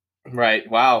 Right.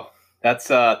 Wow.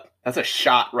 That's a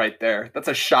shot right there. That's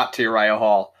a shot to Uriah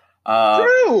Hall.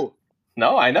 True.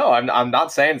 No, I know. I'm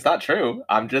not saying it's not true.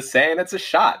 I'm just saying it's a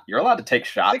shot. You're allowed to take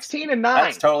shots. 16-9.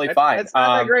 That's totally fine. That's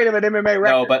not that great of an MMA record.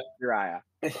 No, but Uriah.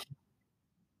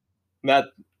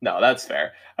 That's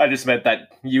fair. I just meant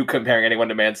that you comparing anyone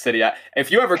to Man City.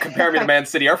 If you ever compare me to Man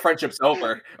City, our friendship's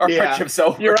over. Friendship's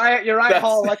over. Uriah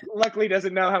Hall luckily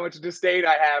doesn't know how much disdain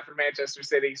I have for Manchester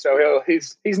City, so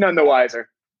he's none the wiser.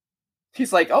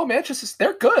 He's like, oh, Manchester,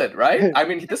 they're good, right? I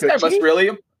mean, this guy must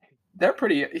really. They're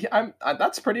pretty.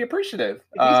 That's pretty appreciative.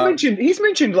 He's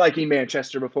mentioned liking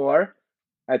Manchester before.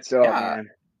 That's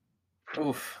man.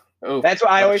 Oof. That's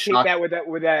what I always hate that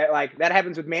with that. Like that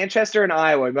happens with Manchester and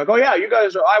Iowa. I'm like, oh yeah, you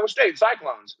guys are Iowa State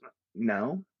Cyclones.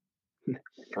 No,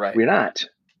 right. We're not.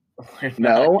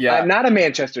 No, yeah. I'm not a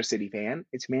Manchester City fan.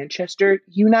 It's Manchester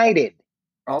United.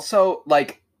 Also,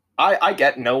 like I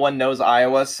get no one knows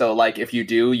Iowa, so like if you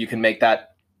do, you can make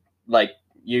that like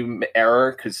you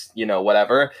error because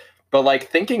whatever. But like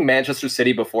thinking Manchester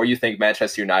City before you think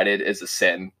Manchester United is a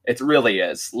sin. It really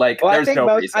is. Like there's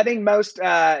no reason. I think most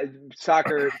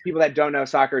soccer people that don't know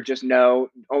soccer just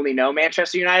only know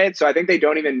Manchester United. So I think they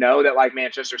don't even know that like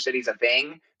Manchester City's a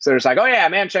thing. So it's like, oh yeah,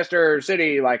 Manchester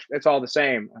City, like it's all the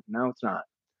same. Like, no, it's not.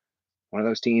 One of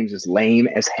those teams is lame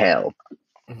as hell.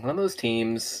 One of those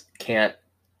teams can't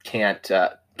get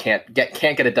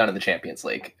it done in the Champions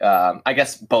League. I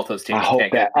guess both those teams. I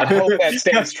hope that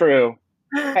stays true.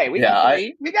 Hey, we got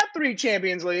three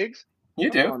Champions Leagues. You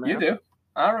do.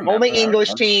 I remember. Only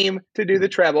English team to do the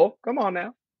treble. Come on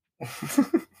now.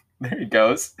 There he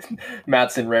goes.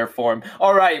 Matt's in rare form.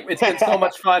 All right, it's been so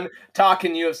much fun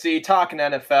talking UFC, talking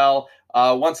NFL.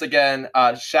 Once again,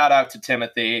 shout out to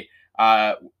Timothy.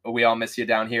 We all miss you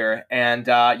down here. And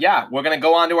we're going to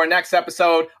go on to our next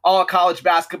episode, all college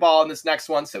basketball in this next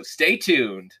one. So stay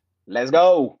tuned. Let's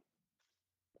go.